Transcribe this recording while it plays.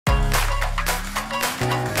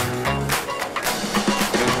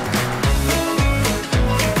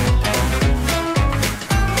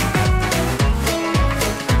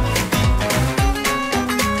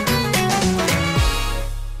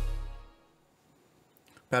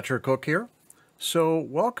Patrick Cook here. So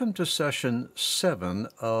welcome to session 7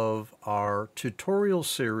 of our tutorial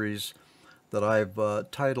series that I've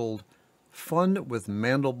titled Fun with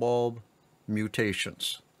Mandelbulb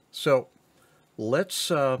Mutations. So let's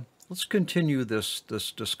continue this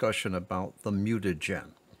discussion about the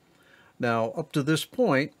MutaGen. Now up to this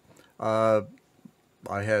point I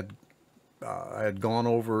had gone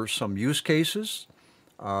over some use cases,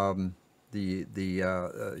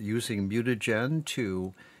 using MutaGen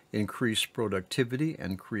to increase productivity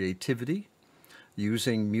and creativity,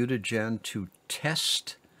 using MutaGen to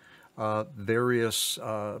test various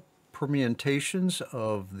permutations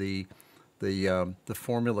of the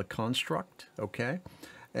formula construct, okay?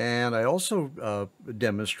 And I also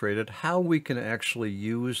demonstrated how we can actually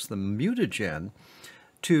use the MutaGen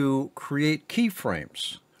to create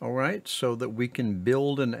keyframes, all right? So that we can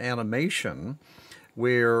build an animation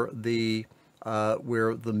where the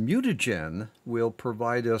MutaGen will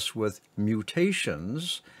provide us with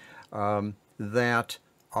mutations that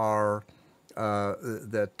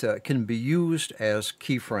can be used as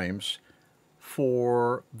keyframes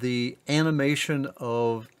for the animation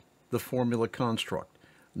of the formula construct,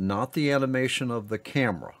 not the animation of the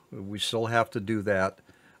camera. We still have to do that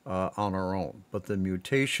on our own, but the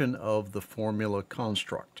mutation of the formula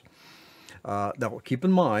construct. Now, keep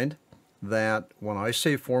in mind that when I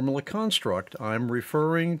say formula construct, I'm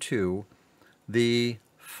referring to the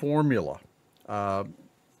formula,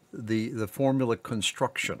 the formula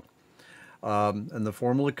construction. And the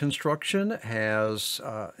formula construction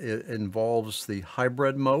it involves the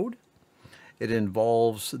hybrid mode, it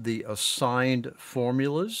involves the assigned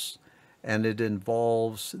formulas, and it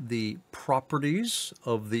involves the properties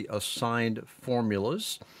of the assigned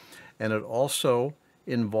formulas, and it also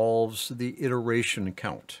involves the iteration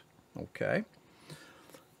count. Okay.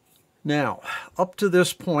 Now, up to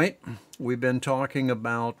this point, we've been talking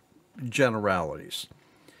about generalities.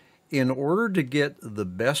 In order to get the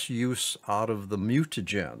best use out of the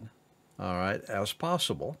MutaGen, all right, as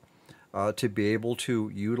possible, to be able to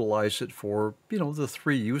utilize it for, the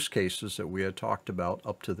 3 use cases that we had talked about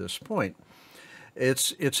up to this point,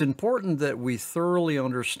 it's important that we thoroughly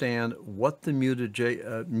understand what the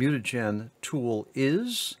MutaGen tool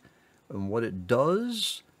is and what it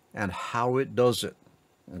does and how it does it,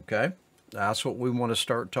 okay? That's what we want to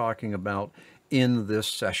start talking about in this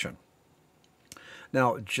session.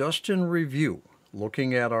 Now, just in review,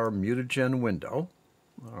 looking at our MutaGen window,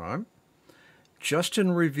 all right, just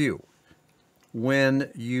in review,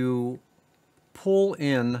 when you pull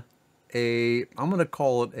in I'm going to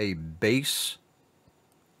call it a base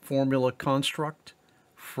formula construct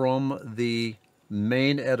from the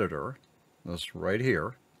main editor, that's right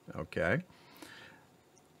here, okay,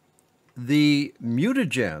 the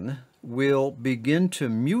MutaGen will begin to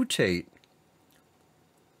mutate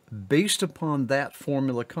based upon that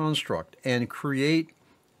formula construct and create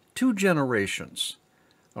 2 generations,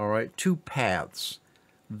 all right, 2 paths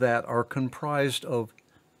that are comprised of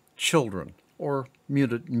children or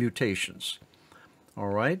mutations, all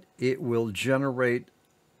right? It will generate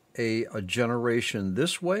a generation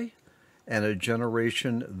this way and a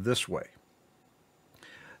generation this way.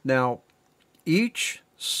 Now, each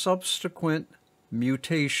subsequent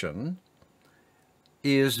mutation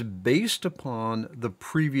is based upon the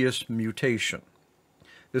previous mutation.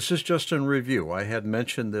 This is just in review. I had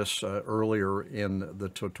mentioned this earlier in the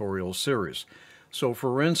tutorial series. So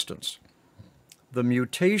for instance, the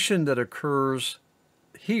mutation that occurs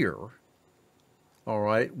here, all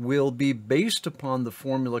right, will be based upon the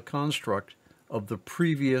formula construct of the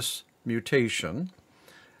previous mutation,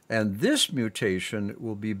 and this mutation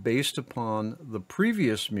will be based upon the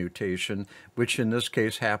previous mutation, which in this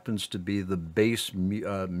case happens to be the base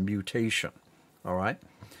mutation, all right?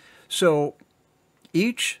 So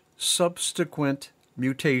each subsequent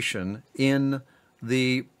mutation in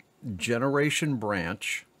the generation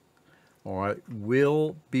branch, all right,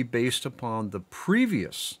 will be based upon the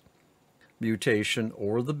previous mutation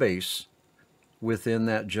or the base within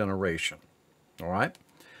that generation, all right?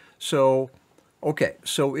 So okay,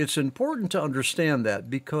 so it's important to understand that,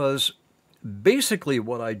 because basically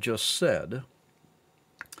what I just said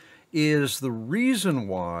is the reason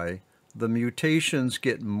why the mutations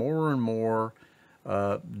get more and more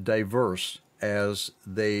diverse as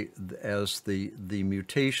the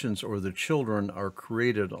mutations or the children are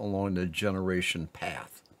created along the generation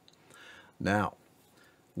path. Now,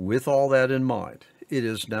 with all that in mind, it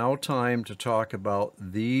is now time to talk about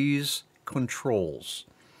these controls.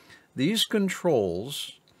 These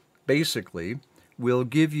controls basically will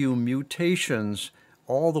give you mutations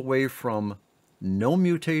all the way from no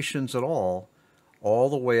mutations at all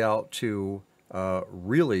the way out to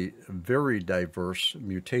really very diverse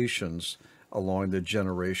mutations along the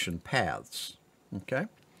generation paths. Okay?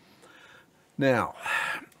 Now,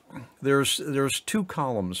 there's two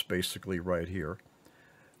columns basically right here.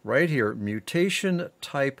 Right here, mutation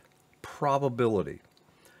type probability.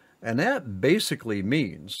 And that basically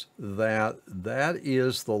means that that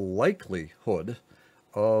is the likelihood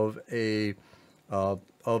of a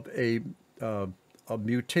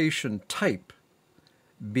mutation type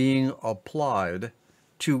being applied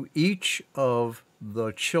to each of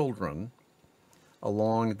the children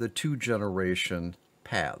along the two-generation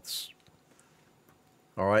paths.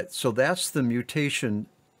 All right, so that's the mutation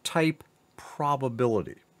type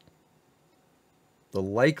probability, the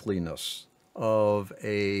likeliness of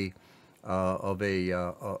a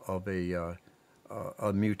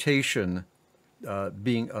mutation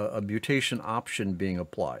being a mutation option being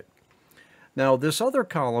applied. Now, this other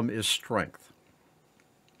column is strength.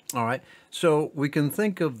 All right, so we can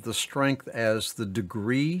think of the strength as the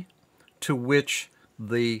degree to which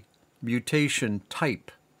the mutation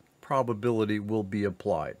type probability will be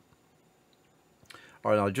applied.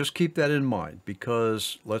 All right, now just keep that in mind,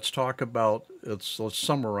 because let's talk about, let's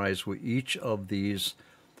summarize what each of these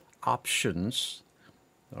options,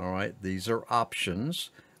 all right, these are options,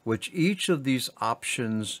 which each of these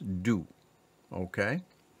options do, okay?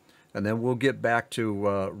 And then we'll get back to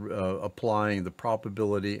applying the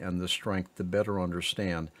probability and the strength to better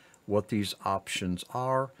understand what these options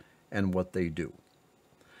are and what they do.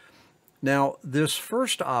 Now, this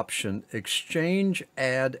first option, exchange,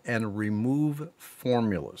 add, and remove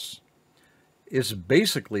formulas, is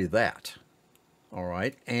basically that, all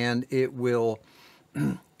right? And it will,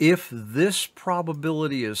 if this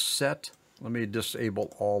probability is set, let me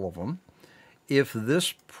disable all of them. If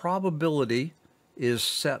this probability is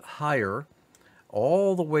set higher,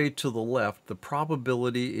 all the way to the left, the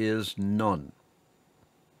probability is none.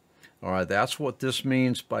 All right, that's what this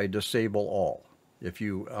means by disable all.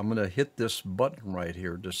 I'm going to hit this button right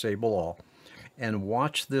here, disable all, and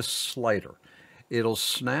watch this slider. It'll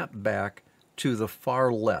snap back to the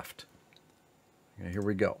far left. Okay, here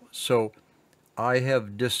we go. So I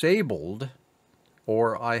have disabled,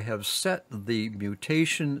 or I have set the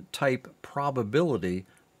mutation type probability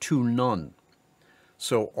to none.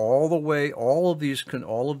 So all of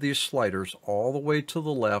these sliders, all the way to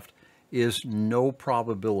the left, is no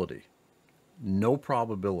probability. No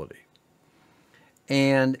probability.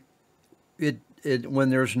 And when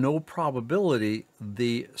there's no probability,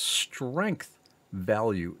 the strength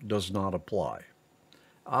value does not apply.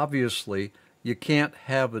 Obviously, you can't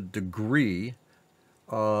have a degree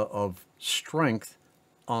of strength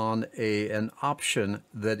on an option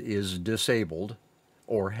that is disabled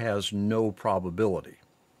or has no probability.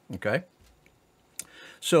 Okay?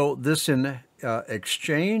 So this in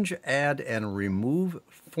exchange, add, and remove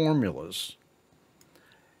formulas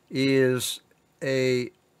is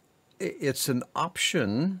it's an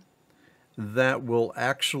option that will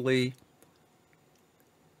actually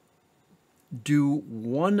do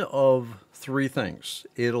one of three things.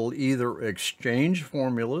 It'll either exchange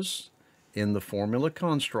formulas in the formula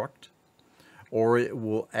construct, or it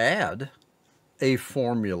will add a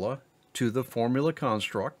formula to the formula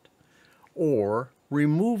construct, or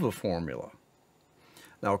remove a formula.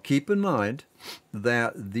 Now keep in mind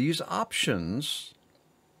that these options,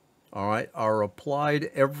 all right, are applied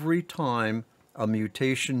every time a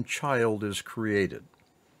mutation child is created.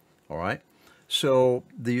 All right, so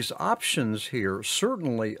these options here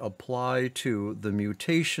certainly apply to the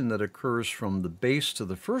mutation that occurs from the base to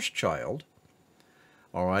the first child,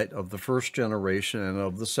 all right, of the first generation and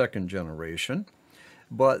of the second generation.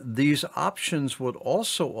 But these options would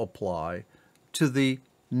also apply to the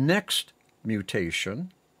next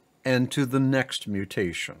mutation and to the next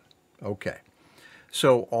mutation. Okay.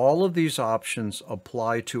 So all of these options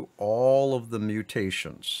apply to all of the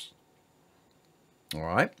mutations. All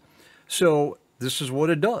right? So this is what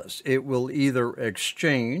it does. It will either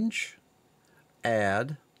exchange,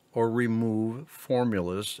 add, or remove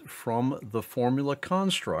formulas from the formula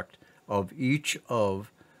construct of each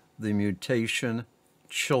of the mutation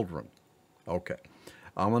children. Okay.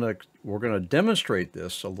 We're going to demonstrate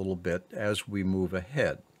this a little bit as we move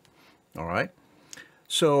ahead. All right?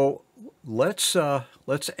 So let's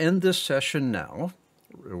end this session now.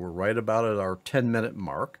 We're right about at our 10-minute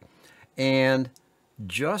mark, and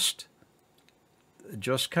just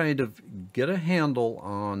kind of get a handle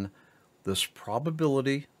on this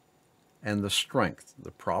probability and the strength.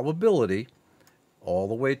 The probability, all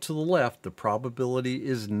the way to the left, the probability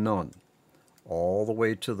is none. All the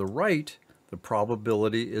way to the right, the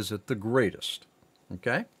probability is at the greatest.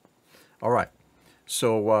 Okay? All right.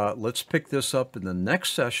 So let's pick this up in the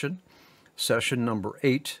next session, session number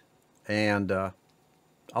 8, and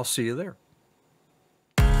I'll see you there.